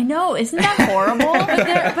win. I know, isn't that horrible?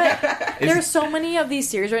 But there's so many of these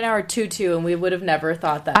series right now are 2-2, and we would have never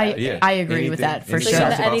thought that. I agree with that for So sure.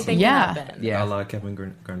 anything Yeah. can happen. Yeah. I love Kevin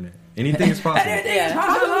Garnett. Anything is possible.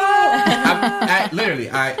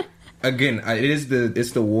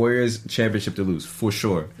 It's the Warriors championship to lose for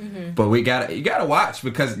sure. But you gotta watch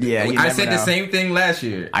because Yeah, you I never said the know. same thing last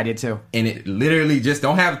year. I did too. And it literally just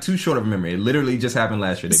don't have too short of a memory. It literally just happened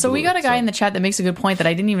last year. They So blew we got it, a guy in the chat that makes a good point that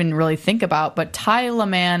I didn't even really think about, but Ty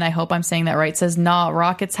LeMan, I hope I'm saying that right, says, nah,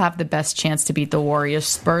 Rockets have the best chance to beat the Warriors.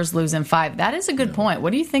 Spurs lose in 5. That is a good point.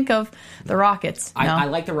 What do you think of the Rockets? No? I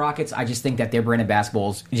like the Rockets. I just think that their brand of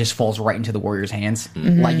basketball just falls right into the Warriors' hands.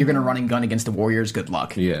 Like, you're going to run and gun against the Warriors. Good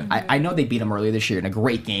luck. Yeah. I know they beat them earlier this year in a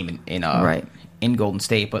great game in Golden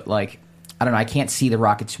State, but like, I don't know. I can't see the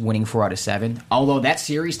Rockets winning 4 out of 7. Although that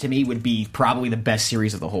series to me would be probably the best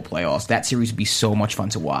series of the whole playoffs. That series would be so much fun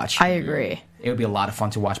to watch. I agree. It would be a lot of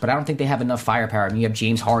fun to watch, but I don't think they have enough firepower. I mean, you have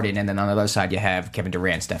James Harden, and then on the other side you have Kevin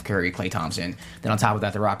Durant, Steph Curry, Klay Thompson. Then on top of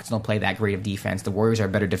that, the Rockets don't play that great of defense. The Warriors are a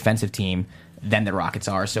better defensive team than the Rockets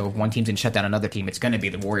are. So if one team's going to shut down another team, it's going to be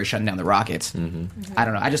the Warriors shutting down the Rockets. I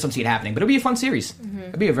don't know. I just don't see it happening, but it'll be a fun series.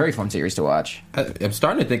 It'll be a very fun series to watch. I'm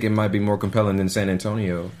starting to think it might be more compelling than San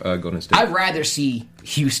Antonio Golden State. I'd rather see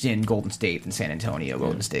Houston Golden State than San Antonio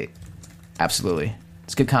Golden State. Absolutely.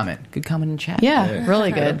 It's a good comment. Good comment in chat. Yeah,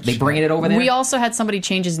 really good. They bringing it over there? We also had somebody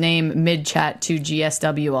change his name mid-chat to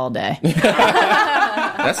GSW all day.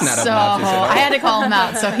 That's not So obnoxious at all. I had to call him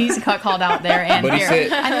out, so he's got called out there and But he here.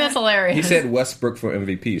 said- I think that's hilarious. He said Westbrook for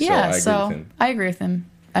MVP, so I agree with him.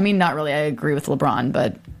 I mean, not really. I agree with LeBron,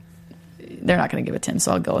 but they're not going to give it to him,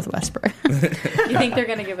 so I'll go with Westbrook. You think they're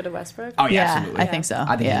going to give it to Westbrook? Oh, yeah, Yeah, absolutely. I think so.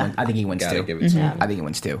 I think, Yeah. I think he wins Gotta too. give it to him. I think he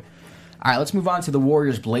wins too. All right, let's move on to the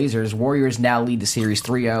Warriors-Blazers. Warriors now lead the series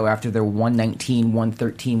 3-0 after their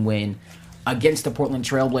 119-113 win against the Portland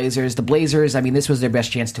Trail Blazers. The Blazers, I mean, this was their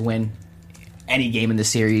best chance to win any game in the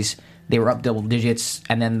series. They were up double digits,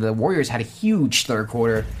 and then the Warriors had a huge third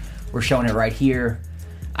quarter. We're showing it right here.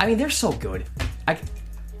 I mean, they're so good. I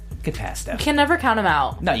could pass them. You can never count them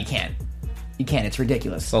out. No, you can't. You can't. It's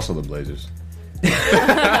ridiculous. It's also the Blazers.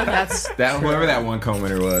 That's Whoever that one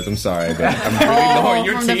commenter was, I'm sorry, but I'm really low on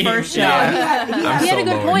your from team. the first show. He I'm had so a good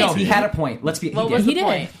low on point. your No, he team. had a point. Let's be. What he was did. the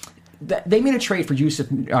point? They made a trade for Yusuf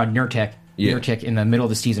Nurkic. Yeah. Nurkic in the middle of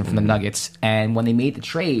the season from the Nuggets, and when they made the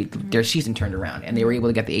trade, their season turned around, and they were able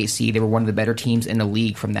to get the AC. They were one of the better teams in the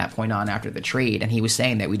league from that point on after the trade, and he was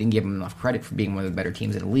saying that we didn't give them enough credit for being one of the better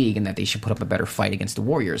teams in the league, and that they should put up a better fight against the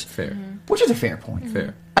Warriors. Fair. Which is a fair point.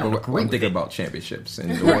 Fair. I don't But agree I'm with thinking it. about championships, and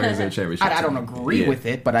the Warriors are championships. I don't agree Yeah. with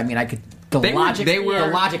it, but I mean, I could. The They logic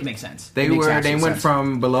were- makes sense. They It makes They absolute went sense.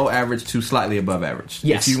 from below average to slightly above average.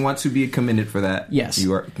 Yes. If you want to be commended for that, Yes.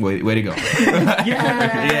 you are. Way to go.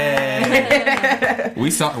 Yeah.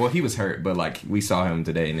 We saw. Well, he was hurt, but like we saw him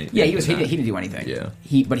today. And Yeah, he didn't do anything. Yeah.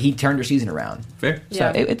 But he turned their season around. Fair. So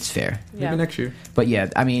Yeah. it's fair. Maybe next year. But yeah,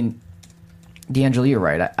 I mean, D'Angelo, you're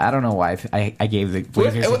right. I don't know why I gave the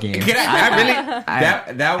Blazers a game.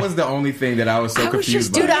 That was the only thing that I was so I was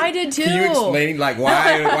confused just, dude, by. I did too. Can you explain like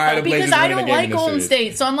why are the Blazers Because I winning don't the game like in this Golden series?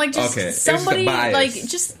 State, so I'm like, just Okay, it's just a somebody bias. like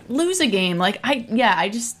just lose a game. Like I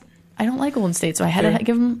don't like Golden State, so I had to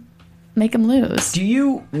make them lose. Do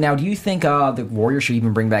you think the Warriors should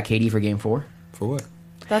even bring back KD for Game 4? For what?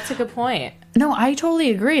 That's a good point. No, I totally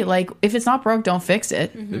agree. Like if it's not broke, don't fix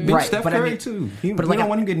it. Bench Right, Steph but I Curry mean- too. You but like don't I-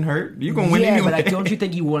 want him getting hurt. You're gonna win anyway. but don't you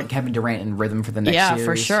think you want Kevin Durant in rhythm for the next Yeah, series?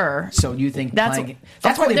 for sure. So do you think That's why they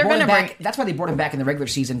they're brought him gonna back? bring- That's why they brought him back in the regular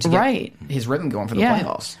season to get Right. his rhythm going for the Yeah.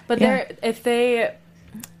 playoffs. But Yeah. if they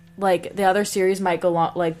like the other series might go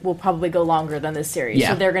long, like will probably go longer than this series. Yeah.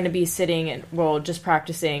 So they're going to be sitting and just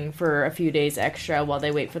practicing for a few days extra while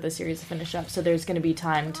they wait for the series to finish up. So there's going to be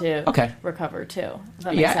time to recover too. If that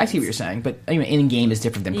makes Yeah, I sense. see what you're saying, but I mean, in game is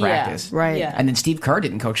different than practice, Right. Yeah. And then Steve Kerr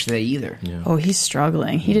didn't coach today either. Oh, he's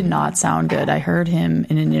struggling. He did not sound good. I heard him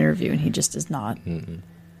in an interview, and he just does not.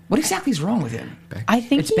 What exactly is wrong with him? I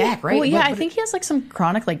think It's back, right? Well, yeah, But I think he has like some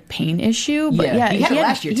chronic like pain issue. But Yeah, yeah, he had it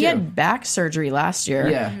last year, He too. had back surgery last year.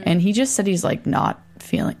 Yeah. and he just said he's like not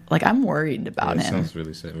feeling like I'm worried about That him. sounds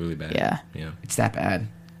really sad, really bad. Yeah. It's that bad.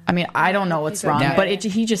 I mean, I don't know what's wrong, Now- but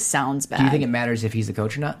he just sounds bad. Do you think it matters if he's the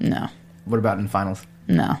coach or not? No, What about in finals?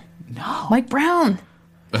 no. Mike Brown.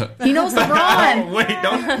 He knows LeBron. Wait,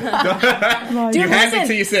 don't. Dude, You had me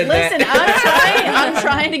till you said listen, that. I'm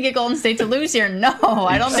trying to get Golden State to lose here. No,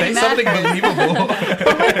 I don't Say think that. something believable.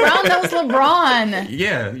 Mike Brown knows LeBron.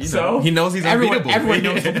 Yeah, he knows he's unbeatable. Everyone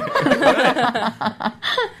knows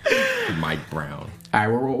Mike Brown. All right,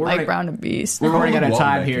 we're Mike gonna- Brown a beast. We're running out of Wall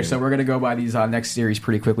time back here, in. so we're going to go by these next series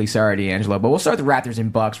pretty quickly. Sorry, D'Angelo. But we'll start with the Raptors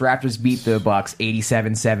and Bucks. Raptors beat the Bucks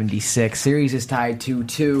 87-76. Series is tied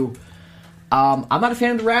 2-2. I'm not a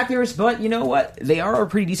fan of the Raptors, but you know what? They are a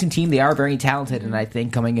pretty decent team. They are very talented, and I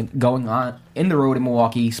think going on in the road in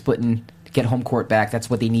Milwaukee, splitting to get home court back, that's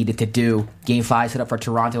what they needed to do. Game 5 set up for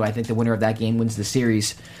Toronto. I think the winner of that game wins the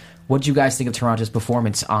series. What did you guys think of Toronto's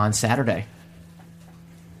performance on Saturday?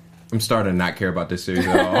 I'm starting to not care about this series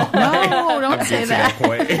at all. No, don't say that.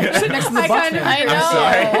 Point. I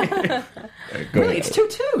know. Go Really, ahead. it's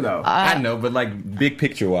 2-2, though. I know, but like big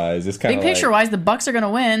picture wise, it's kind Big of picture wise, the Bucks are going to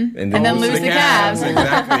win and then lose lose to the Cavs.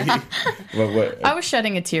 Exactly. What? I was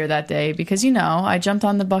shedding a tear that day because, I jumped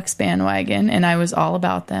on the Bucks bandwagon and I was all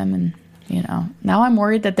about them. And, now I'm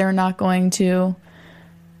worried that they're not going to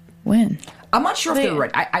win. I'm not sure if they're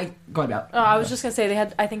right. I go ahead. Oh, I was just gonna say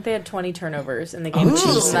I think they had 20 turnovers in the game, which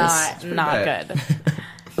Jesus. is not bad. good.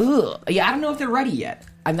 Ugh. Yeah, I don't know if they're ready yet.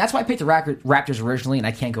 And that's why I picked the Raptors originally, and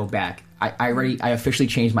I can't go back. I officially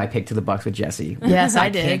changed my pick to the Bucks with Jesse. Yes, I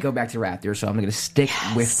did. Can't go back to Raptors, so I'm going to stick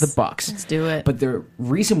with the Bucks. Let's do it. But the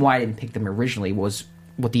reason why I didn't pick them originally was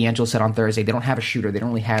what D'Angelo said on Thursday. They don't have a shooter. They don't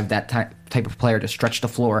really have that type of player to stretch the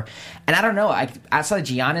floor. And I don't know. Outside of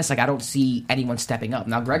Giannis, I don't see anyone stepping up.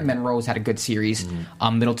 Now, Greg Monroe's had a good series.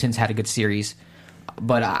 Middleton's had a good series.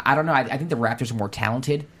 But I don't know. I think the Raptors are more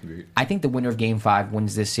talented. I think the winner of Game 5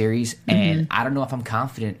 wins this series. And I don't know if I'm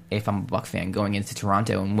confident if I'm a Buck fan going into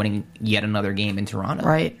Toronto and winning yet another game in Toronto.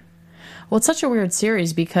 Right. Well, it's such a weird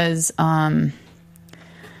series because,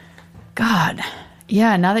 God,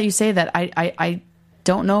 yeah, now that you say that, I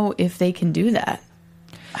don't know if they can do that.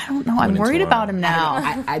 I don't know. I'm worried about him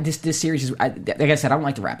now. This series is, like I said, I don't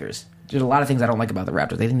like the Raptors. There's a lot of things I don't like about the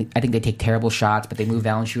Raptors. I think they take terrible shots, but they move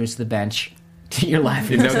Valanciunas to the bench. You're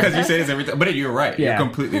laughing. Because you say this every time. But you're right. Yeah. You're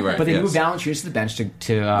completely right. But they yes. moved Valanciunas to the bench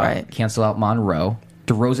to cancel out Monroe.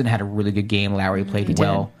 DeRozan had a really good game. Lowry played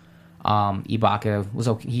well. Ibaka was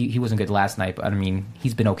okay. He wasn't good last night, but I mean,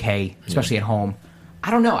 he's been okay, especially at home. I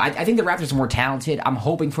don't know. I think the Raptors are more talented. I'm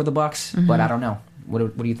hoping for the Bucks, but I don't know.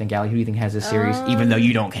 What do you think, Allie? Who do you think has this series? Even though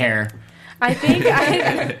you don't care. I think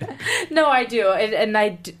no, I do, and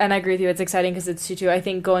I agree with you. It's exciting because it's 2-2. I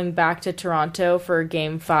think going back to Toronto for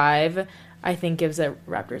Game 5, I think gives the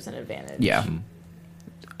Raptors an advantage. Yeah,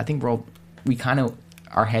 I think we kind of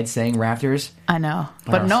our heads saying Raptors. I know,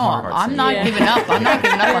 But but our no, hearts I'm say- not Yeah. giving up. I'm not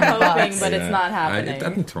giving up on the Hoping, Bucks. but it's not happening. I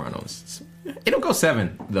think Toronto's. It'll go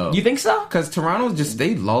 7 though. You think so? Because Toronto's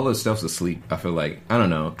they lull themselves to sleep. I feel like I don't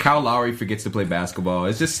know. Kyle Lowry forgets to play basketball.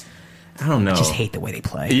 It's just I don't know. I just hate the way they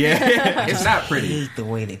play. Yeah, it's not pretty. hate the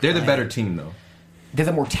way they They're the play. better team though, They're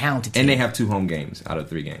the more talented team. and they have 2 home games out of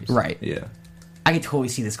 3 games. Right. Yeah. I could totally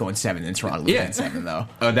see this going 7 and Toronto losing Yeah. 7 though.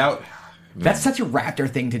 That's That's such a Raptor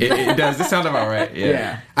thing to do. it does. This sounds about right.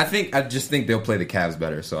 Yeah. Yeah. I just think they'll play the Cavs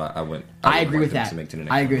better. So I went. I would agree want with them that. to make it to the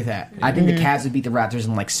next I round. agree with that. I think the Cavs would beat the Raptors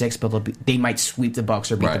in like 6, but they might sweep the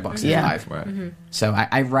Bucks or beat the Right. Bucks in Yeah. 5. Right. So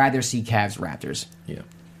I'd rather see Cavs Raptors. Yeah.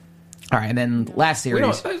 All right, and then last We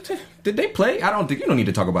series. don't, did they play? I don't think you don't need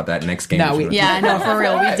to talk about that next game. No, Yeah, I know, for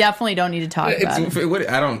real. We definitely don't need to talk about it.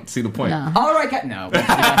 I don't see the point. No. All right, no.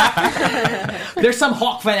 There's some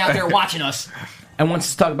Hawk fan out there watching us and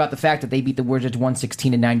wants to talk about the fact that they beat the Wizards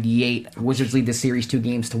 116-98. Wizards lead the series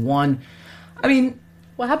 2-1. I mean,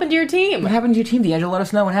 What happened to your team? what happened to your team, D'Angelo? Let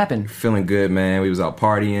us know what happened. Feeling good, man. We was out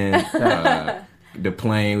partying. The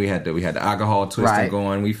plane, we had the alcohol twisting Right.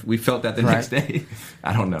 going. We felt that the Right. next day.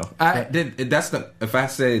 I don't know. If I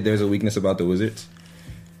say there's a weakness about the Wizards,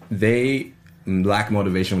 they lack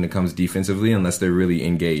motivation when it comes defensively unless they're really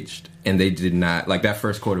engaged. And they did not that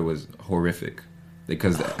first quarter was horrific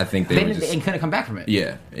because I think they were just couldn't come back from it.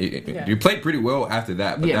 yeah. You played pretty well after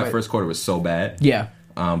that, but Yeah, that but- first quarter was so bad. Yeah.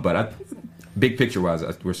 But big picture wise,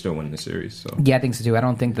 we're still winning the series. So Yeah, I think so too. I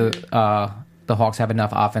don't think the Hawks have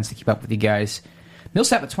enough offense to keep up with you guys.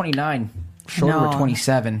 Millsap at 29, Schroeder No. at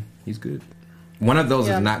 27. he's good. One of those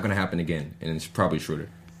Yeah. is not going to happen again, and it's probably Schroeder.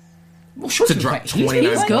 Well, Schroeder's To drop been playing-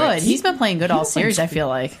 29 He's good. points. He's been playing good all been playing series, I feel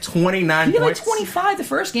like. 29 He had like points. 25 the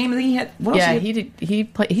first game, and then he had what else? Yeah, he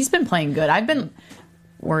had? he's been playing good. I've been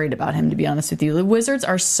worried about him, to be honest with you. The Wizards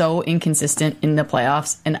are so inconsistent in the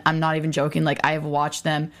playoffs, and I'm not even joking. Like, I have watched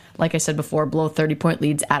them, like I said before, blow 30-point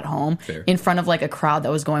leads at home Fair. in front of like a crowd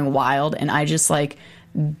that was going wild, and I just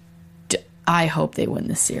I hope they win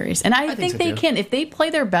this series. And I think so, they too. can. If they play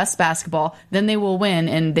their best basketball, then they will win,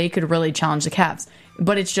 and they could really challenge the Cavs.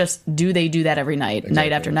 But it's just, do they do that every night,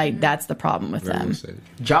 night after night? That's the problem with them.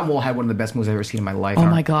 John Wall had one of the best moves I've ever seen in my life. Oh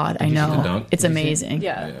my God, I see the know. dunk? It's amazing.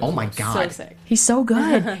 Yeah. Oh my God. So sick. He's so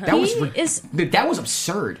good. That was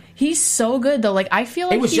absurd. He's so good though. Like, I feel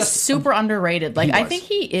like was he's just- super underrated. Like, He I was. think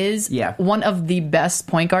he is Yeah. one of the best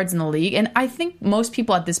point guards in the league, and I think most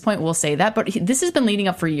people at this point will say that. But this has been leading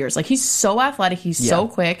up for years. Like, he's so athletic. He's so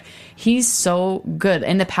quick. He's so good,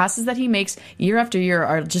 and the passes that he makes year after year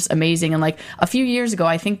are just amazing. And like a few years ago,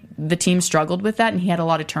 I think the team struggled with that, and he had a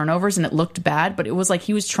lot of turnovers, and it looked bad. But it was like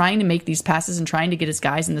he was trying to make these passes and trying to get his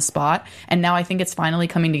guys in the spot. And now I think it's finally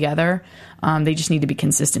coming together. They just need to be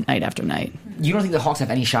consistent night after night. You don't think the Hawks have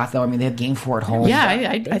any shot, though? I mean, they have Game 4 at home. Yeah,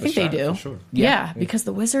 I think they do. for sure. Yeah, because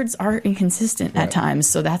the Wizards are inconsistent at times,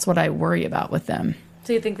 so that's what I worry about with them.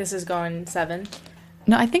 So you think this is going 7?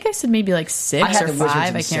 No, I think I said maybe like I 6 had or the Wizards 5.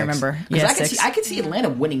 in I 6. can't remember. 'Cause Yeah, I could 6. see, I could see Atlanta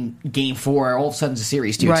winning Game 4. All of a sudden, it's a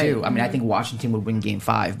series too. Right. Too. I mean, I think Washington would win Game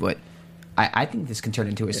 5, but I think this can turn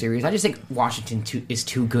into a series. I just think Washington is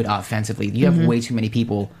too good offensively. You have way too many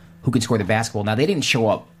people who can score the basketball. Now they didn't show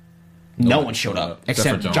up. No one showed up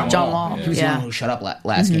except for John John Wall. Wall. He was the Yeah. only one who shut up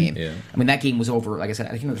last game. Yeah. I mean, that game was over. Like I said, I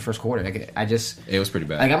think in the first quarter. I just It was pretty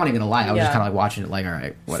bad. Like I'm not even gonna lie. I was just Yeah. kind of like watching it. Like, all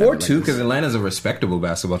right, whatever. 4-2 like, because Atlanta's a respectable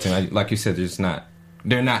basketball team. Like you said,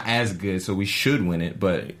 they're not as good, so we should win it.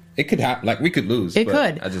 But it could happen. Like we could lose. It but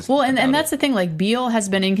could. I just Well, and doubt that's it. the thing. Like, Beal has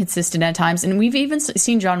been inconsistent at times, and we've even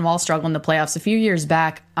seen John Wall struggle in the playoffs. A few years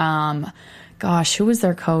back, gosh, who was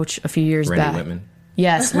their coach a few years Randy back? Whitman.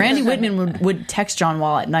 Yes, Randy Whitman would text John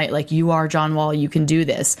Wall at night, like, you are John Wall, you can do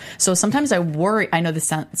this. So sometimes I worry, I know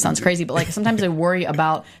this sounds crazy, but like sometimes I worry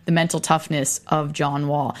about the mental toughness of John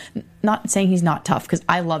Wall. Not saying he's not tough, because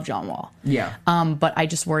I love John Wall. Yeah. But I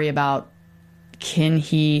just worry about, can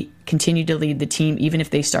he continue to lead the team even if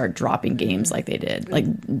they start dropping games like they did? Like,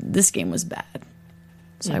 this game was bad.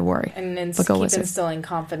 So I worry. And then But go keep Wizards. instilling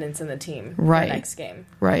confidence in the team for Right. the next game.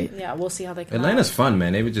 Right. Yeah, we'll see how they come Atlanta's out. fun,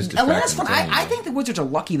 man. They would just distract Atlanta's them, fun. I'm telling I you. think the Wizards are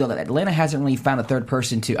lucky though that Atlanta hasn't really found a third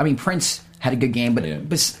person to. I mean, Prince had a good game, but Yeah.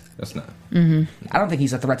 but That's not. I don't think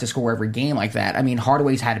he's a threat to score every game like that. I mean,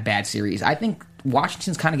 Hardaway's had a bad series. I think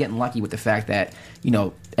Washington's kind of getting lucky with the fact that,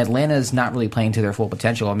 Atlanta's not really playing to their full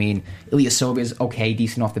potential. I mean, Ilyasova's okay,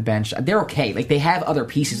 decent off the bench. They're okay. Like, they have other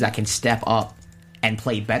pieces that can step up and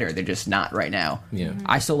play better. They're just not right now. Yeah.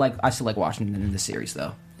 I still like Washington in the series,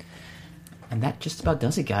 though. And that just about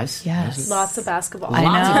does it, guys. Yes. Lots of basketball. I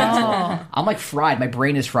Lots of know. basketball. I'm like fried. My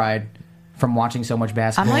brain is fried from watching so much I'm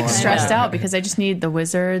basketball. like stressed out because I just need the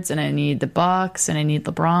Wizards and I need the Bucks and I need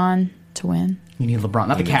LeBron to win. You need LeBron,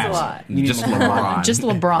 not the Cavs. a lot. You need Just LeBron. LeBron. Just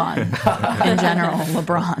LeBron in general.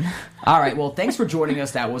 LeBron. All right, well, thanks for joining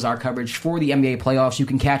us. That was our coverage for the NBA playoffs. You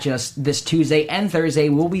can catch us this Tuesday and Thursday.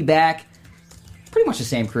 We'll be back. Pretty much the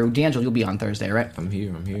same crew. D'Angelo, you'll be on Thursday, right? I'm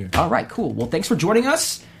here. All right, cool. Well, thanks for joining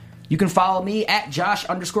us. You can follow me at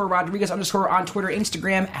Josh_Rodriguez_ on Twitter,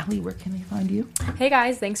 Instagram. Allie, where can they find you? Hey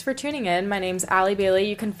guys, thanks for tuning in. My name's Allie Bailey.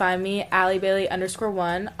 You can find me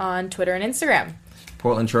AllieBailey_1 on Twitter and Instagram.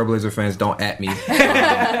 Portland Trailblazer fans, don't at me.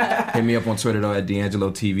 Hit me up on Twitter, though, at D'Angelo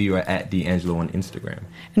TV or at D'Angelo on Instagram.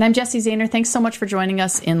 And I'm Jessie Zahner. Thanks so much for joining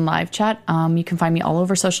us in live chat. You can find me all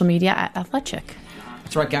over social media at Athletic.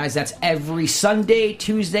 That's right, guys. That's every Sunday,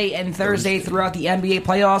 Tuesday, and Thursday throughout the NBA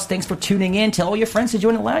playoffs. Thanks for tuning in. Tell all your friends to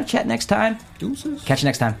join the live chat next time. Deuces. Catch you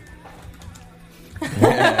next time.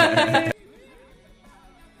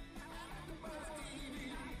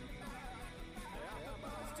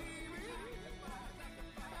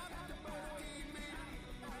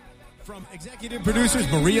 From executive producers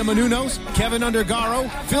Maria Menounos, Kevin Undergaro,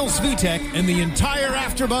 Phil Svitek, and the entire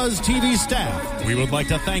AfterBuzz TV staff, we would like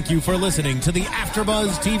to thank you for listening to the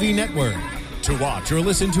AfterBuzz TV network. To watch or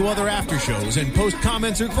listen to other after shows and post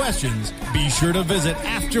comments or questions, be sure to visit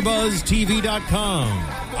AfterBuzzTV.com.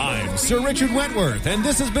 I'm Sir Richard Wentworth, and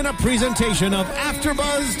this has been a presentation of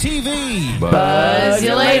AfterBuzz TV. Buzz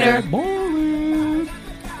you later.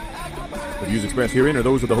 The views expressed herein are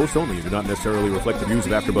those of the host only and do not necessarily reflect the views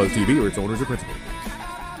of AfterBuzz TV or its owners or principals.